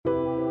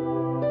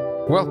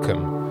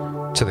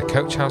Welcome to the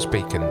Coach House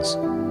Beacons.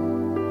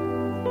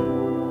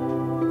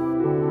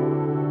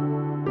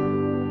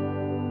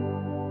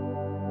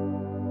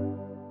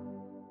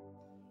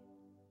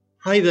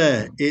 Hi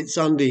there, it's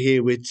Andy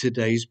here with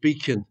today's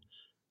Beacon.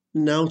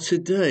 Now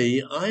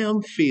today I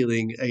am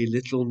feeling a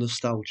little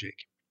nostalgic.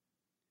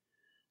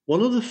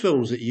 One of the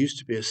films that used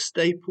to be a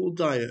staple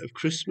diet of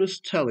Christmas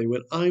telly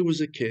when I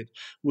was a kid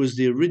was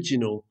the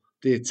original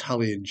The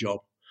Italian Job.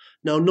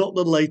 Now not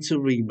the later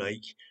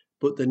remake,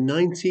 but the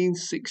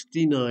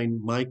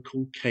 1969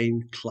 Michael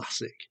Caine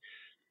classic,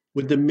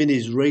 with the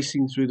minis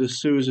racing through the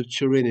sewers of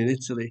Turin in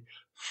Italy,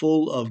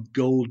 full of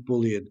gold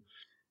bullion,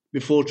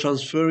 before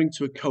transferring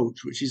to a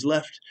coach which is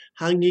left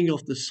hanging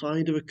off the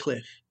side of a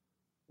cliff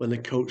when the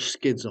coach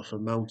skids off a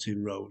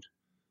mountain road.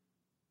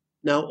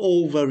 Now,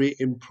 all very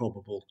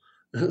improbable,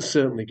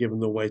 certainly given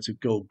the weight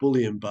of gold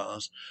bullion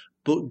bars,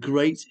 but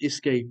great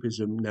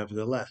escapism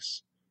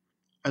nevertheless,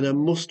 and a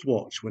must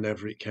watch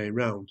whenever it came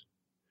round,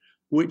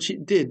 which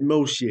it did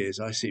most years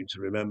I seem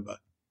to remember.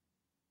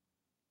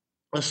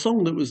 A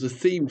song that was the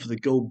theme for the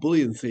gold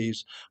bullion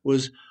thieves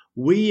was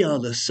 "We Are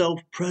the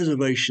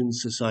Self-Preservation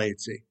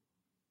Society."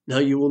 Now,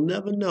 you will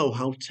never know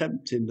how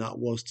tempting that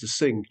was to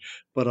sing,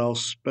 but I'll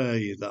spare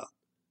you that.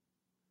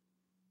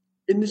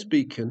 In this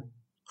beacon,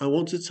 I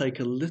want to take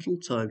a little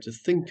time to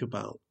think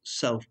about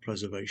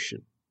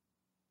self-preservation.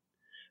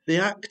 The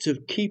act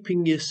of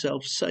keeping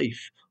yourself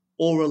safe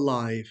or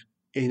alive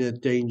in a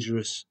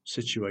dangerous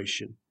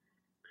situation.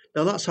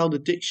 Now, that's how the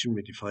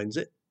dictionary defines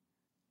it.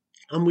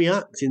 And we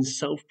act in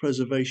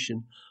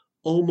self-preservation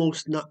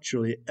almost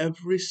naturally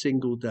every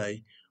single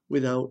day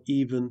without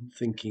even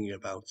thinking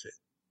about it.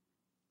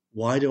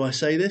 Why do I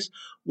say this?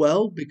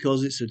 Well,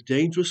 because it's a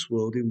dangerous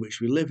world in which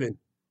we live in.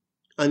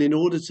 And in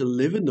order to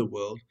live in the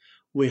world,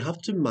 we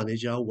have to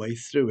manage our way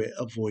through it,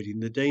 avoiding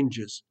the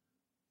dangers.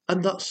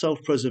 And that's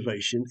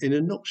self-preservation in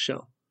a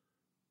nutshell.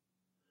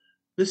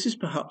 This is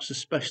perhaps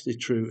especially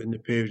true in the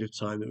period of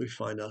time that we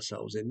find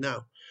ourselves in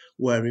now,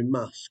 wearing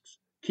masks,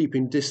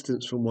 keeping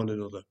distance from one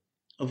another,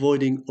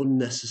 avoiding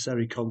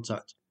unnecessary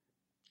contact.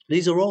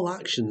 These are all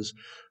actions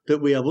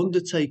that we have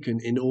undertaken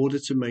in order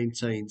to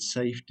maintain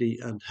safety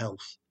and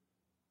health.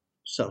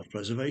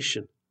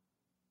 Self-preservation.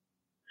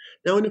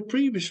 Now, in a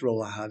previous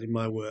role I had in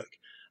my work,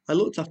 I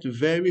looked after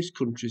various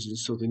countries in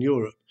Southern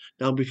Europe.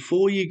 Now,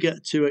 before you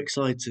get too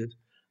excited,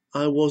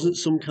 I wasn't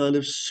some kind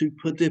of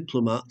super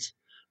diplomat,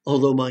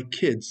 although my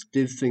kids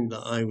did think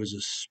that I was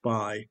a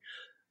spy.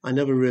 I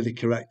never really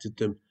corrected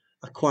them.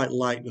 I quite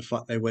liked the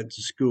fact they went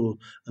to school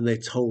and they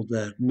told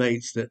their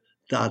mates that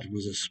Dad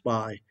was a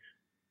spy.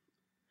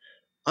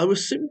 I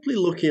was simply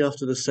looking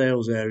after the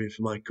sales area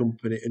for my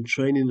company and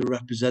training the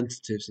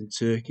representatives in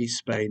Turkey,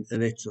 Spain,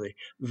 and Italy.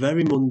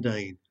 Very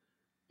mundane,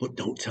 but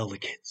don't tell the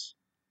kids.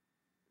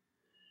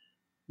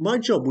 My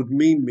job would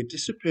mean me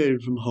disappearing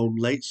from home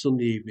late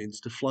Sunday evenings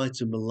to fly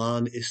to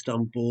Milan,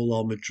 Istanbul,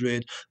 or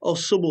Madrid, or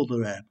some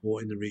other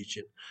airport in the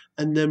region,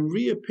 and then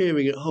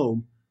reappearing at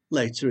home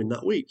later in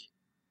that week.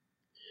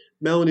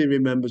 Melanie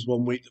remembers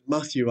one week that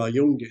Matthew, our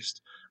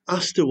youngest,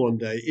 asked her one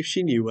day if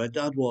she knew where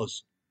Dad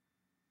was.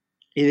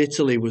 In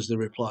Italy, was the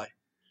reply.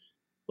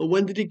 Well,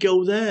 when did he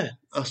go there?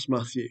 Asked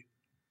Matthew.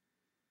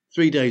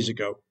 3 days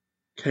ago,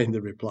 came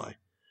the reply.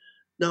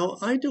 Now,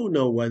 I don't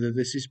know whether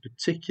this is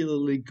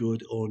particularly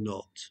good or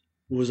not.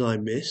 Was I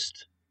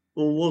missed?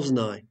 Or wasn't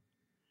I?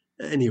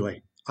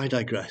 Anyway, I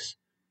digress.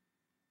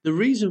 The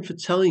reason for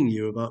telling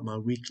you about my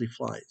weekly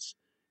flights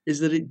is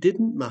that it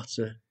didn't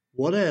matter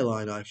what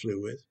airline I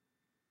flew with,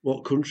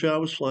 what country I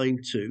was flying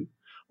to,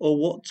 or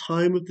what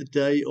time of the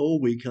day or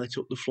week I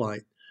took the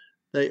flight.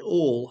 They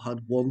all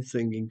had one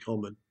thing in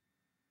common.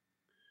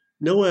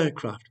 No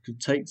aircraft could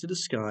take to the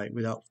sky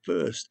without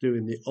first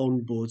doing the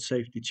onboard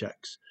safety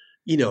checks.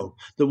 You know,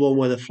 the one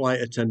where the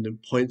flight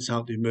attendant points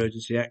out the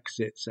emergency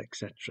exits,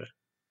 etc.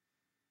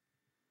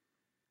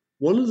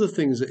 One of the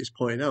things that is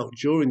pointed out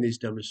during these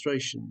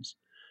demonstrations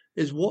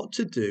is what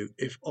to do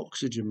if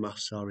oxygen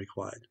masks are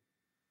required.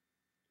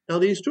 Now,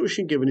 the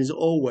instruction given is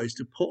always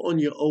to put on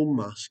your own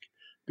mask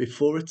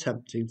before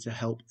attempting to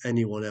help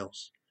anyone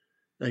else.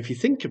 Now, if you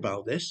think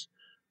about this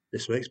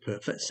makes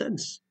perfect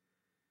sense.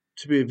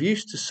 To be of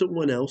use to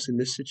someone else in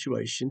this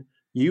situation,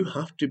 you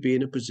have to be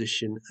in a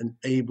position and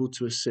able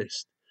to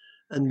assist.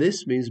 And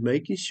this means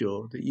making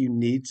sure that you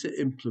need to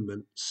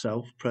implement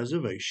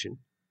self-preservation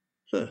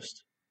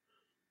first.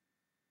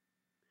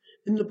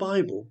 In the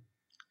Bible,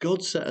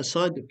 God set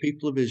aside the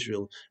people of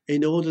Israel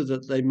in order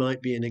that they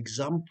might be an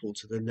example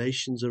to the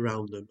nations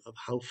around them of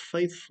how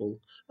faithful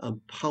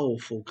and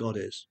powerful God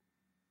is.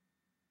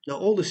 Now,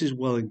 all this is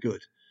well and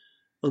good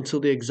until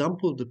the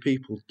example of the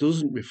people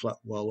doesn't reflect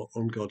well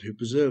on God who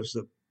preserves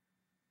them.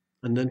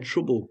 And then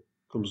trouble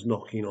comes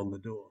knocking on the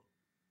door.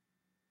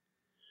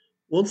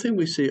 One thing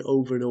we see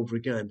over and over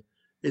again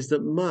is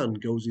that man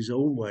goes his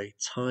own way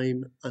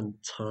time and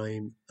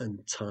time and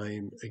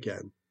time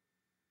again.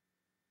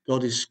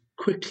 God is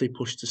quickly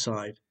pushed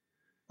aside,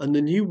 and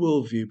the new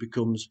worldview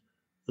becomes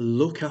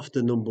look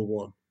after number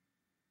one.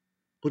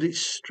 But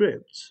it's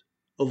stripped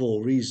of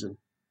all reason.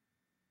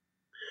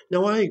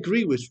 Now, I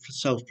agree with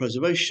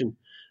self-preservation,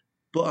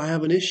 but I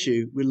have an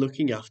issue with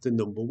looking after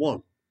number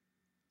one,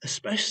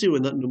 especially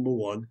when that number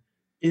one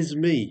is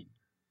me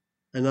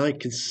and I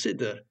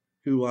consider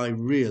who I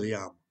really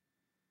am.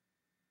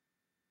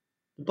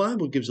 The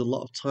Bible gives a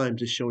lot of time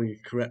to showing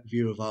a correct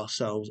view of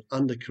ourselves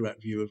and a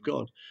correct view of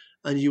God,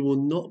 and you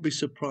will not be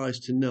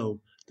surprised to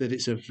know that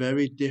it's a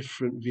very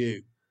different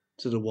view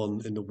to the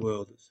one in the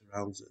world that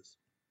surrounds us.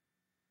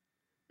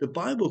 The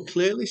Bible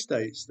clearly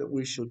states that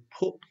we should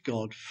put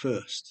God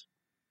first.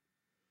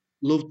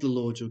 Love the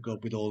Lord your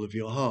God with all of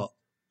your heart,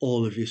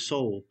 all of your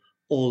soul,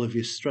 all of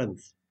your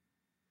strength.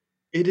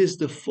 It is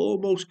the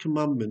foremost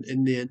commandment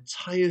in the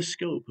entire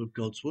scope of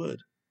God's word.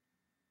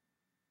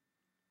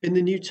 In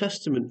the New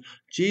Testament,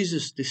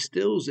 Jesus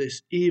distills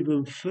this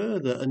even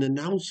further and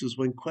announces,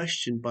 when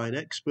questioned by an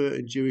expert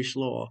in Jewish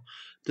law,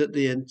 that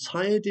the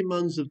entire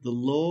demands of the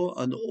law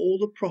and all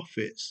the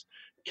prophets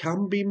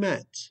can be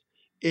met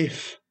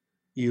if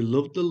you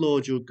love the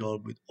Lord your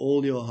God with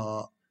all your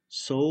heart,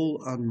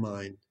 soul, and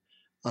mind,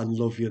 and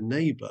love your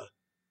neighbor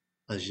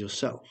as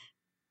yourself.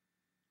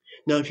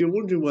 Now, if you're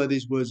wondering where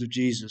these words of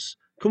Jesus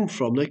come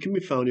from, they can be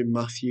found in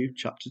Matthew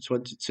chapter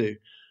 22,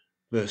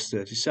 verse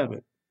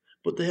 37.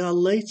 But they are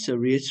later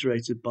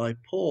reiterated by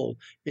Paul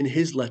in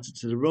his letter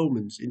to the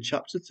Romans in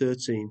chapter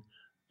 13,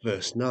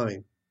 verse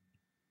 9.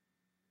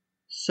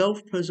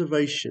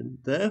 Self-preservation,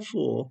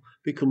 therefore,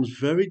 becomes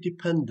very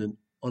dependent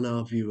on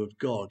our view of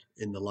God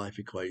in the life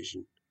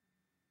equation.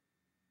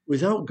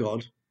 Without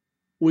God,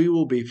 we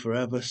will be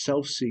forever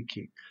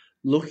self-seeking,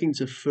 looking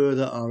to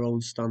further our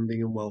own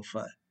standing and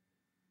welfare.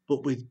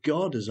 But with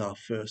God as our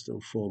first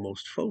and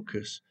foremost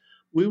focus,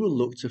 we will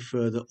look to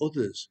further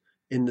others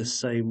in the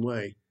same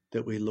way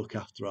that we look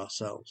after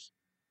ourselves.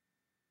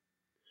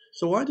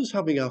 So why does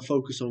having our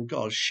focus on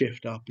God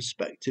shift our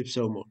perspective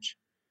so much?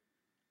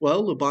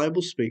 Well, the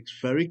Bible speaks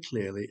very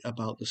clearly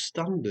about the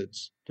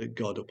standards that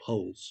God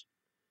upholds,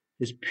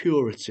 his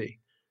purity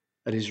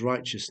and his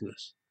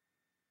righteousness.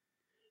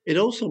 It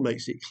also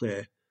makes it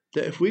clear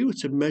that if we were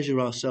to measure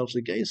ourselves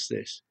against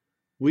this,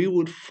 we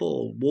would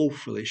fall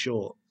woefully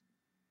short.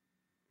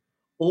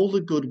 All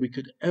the good we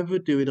could ever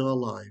do in our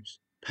lives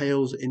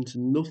pales into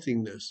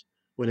nothingness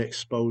when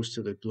exposed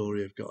to the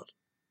glory of God.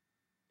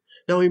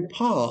 Now, in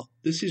part,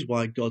 this is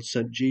why God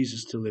sent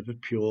Jesus to live a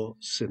pure,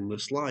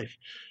 sinless life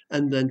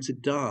and then to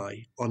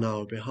die on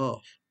our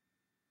behalf.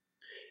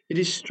 It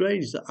is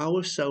strange that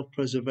our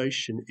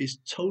self-preservation is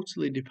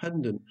totally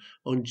dependent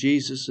on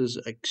Jesus'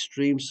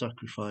 extreme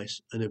sacrifice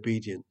and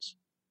obedience.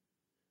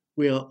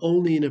 We are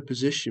only in a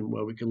position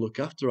where we can look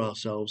after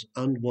ourselves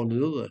and one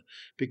another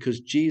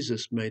because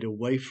Jesus made a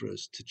way for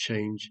us to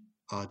change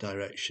our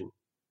direction.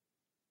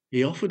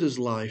 He offered us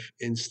life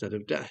instead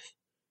of death.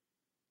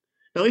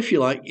 Now, if you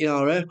like, in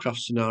our aircraft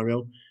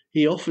scenario,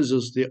 he offers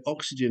us the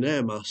oxygen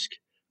air mask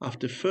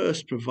after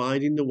first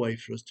providing the way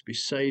for us to be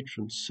saved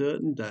from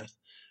certain death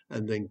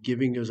and then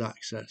giving us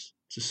access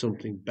to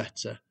something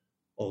better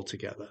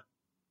altogether.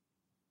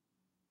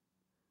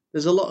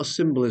 There's a lot of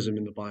symbolism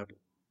in the Bible,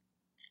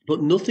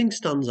 but nothing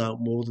stands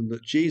out more than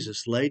that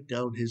Jesus laid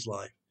down his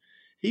life.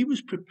 He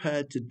was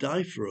prepared to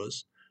die for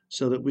us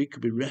so that we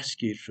could be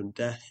rescued from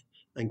death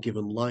and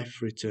given life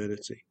for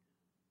eternity.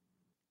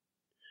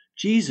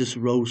 Jesus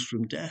rose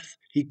from death.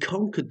 He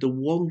conquered the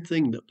one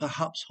thing that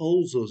perhaps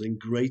holds us in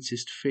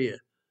greatest fear,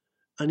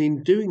 and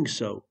in doing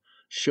so,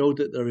 showed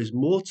that there is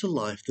more to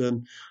life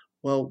than,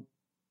 well,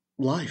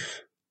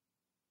 life.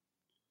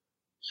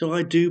 So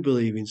I do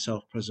believe in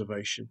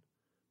self-preservation,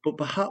 but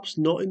perhaps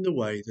not in the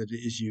way that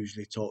it is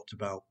usually talked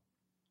about.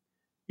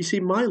 You see,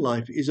 my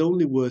life is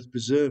only worth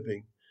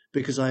preserving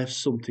because I have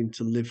something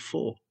to live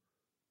for,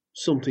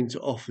 something to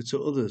offer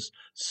to others,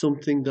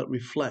 something that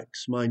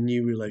reflects my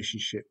new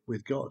relationship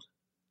with God.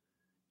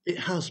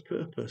 It has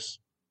purpose.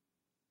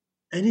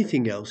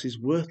 Anything else is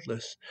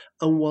worthless,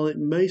 and while it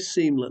may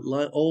seem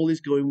like all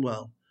is going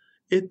well,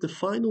 if the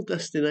final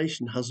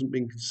destination hasn't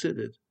been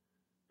considered,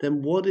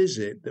 then what is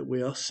it that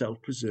we are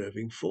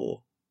self-preserving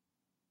for?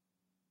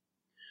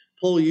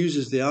 Paul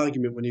uses the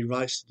argument when he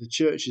writes to the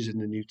churches in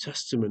the New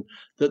Testament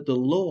that the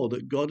law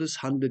that God has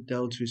handed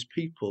down to his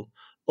people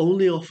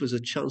only offers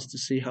a chance to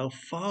see how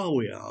far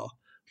we are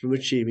from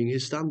achieving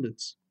his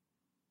standards.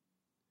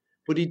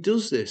 But he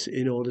does this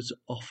in order to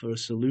offer a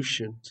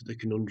solution to the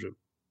conundrum.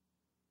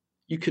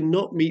 You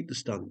cannot meet the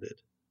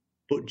standard,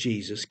 but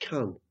Jesus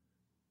can.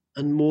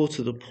 And more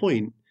to the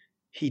point,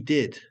 he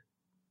did.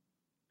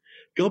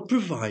 God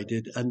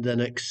provided and then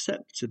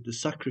accepted the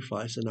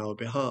sacrifice on our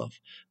behalf,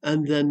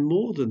 and then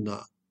more than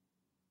that,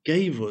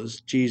 gave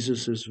us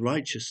Jesus'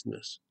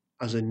 righteousness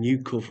as a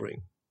new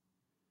covering.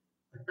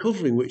 A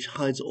covering which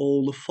hides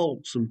all the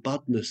faults and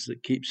badness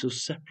that keeps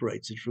us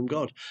separated from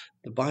God.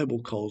 The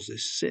Bible calls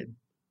this sin.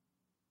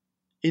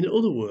 In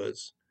other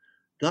words,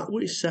 that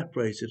which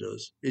separated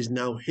us is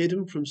now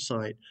hidden from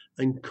sight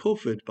and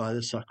covered by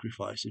the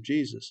sacrifice of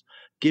Jesus,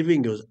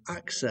 giving us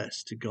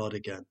access to God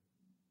again.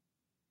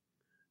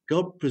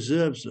 God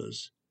preserves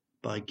us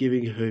by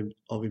giving him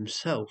of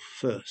himself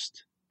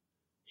first.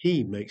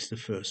 He makes the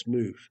first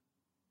move.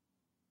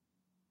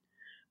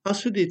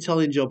 As for the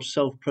Italian Job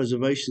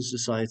Self-Preservation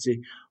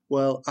Society,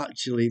 well,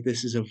 actually,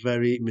 this is a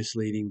very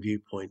misleading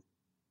viewpoint.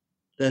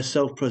 Their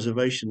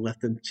self-preservation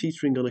left them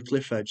teetering on a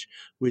cliff edge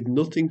with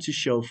nothing to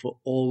show for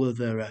all of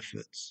their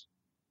efforts.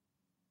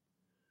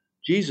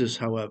 Jesus,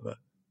 however,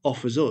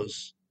 offers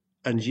us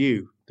and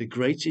you the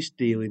greatest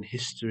deal in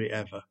history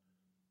ever.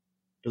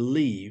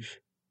 Believe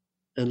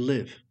and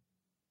live.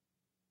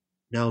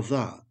 Now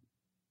that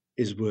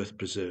is worth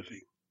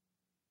preserving.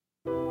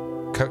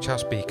 Coach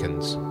House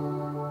Beacons,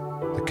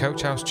 the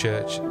Coach House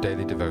Church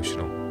Daily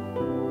Devotional.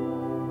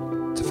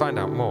 To find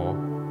out more,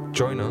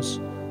 join us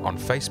on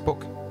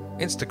Facebook,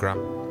 Instagram,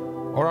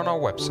 or on our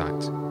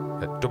website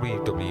at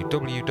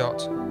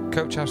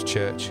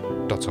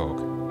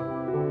www.coachhousechurch.org.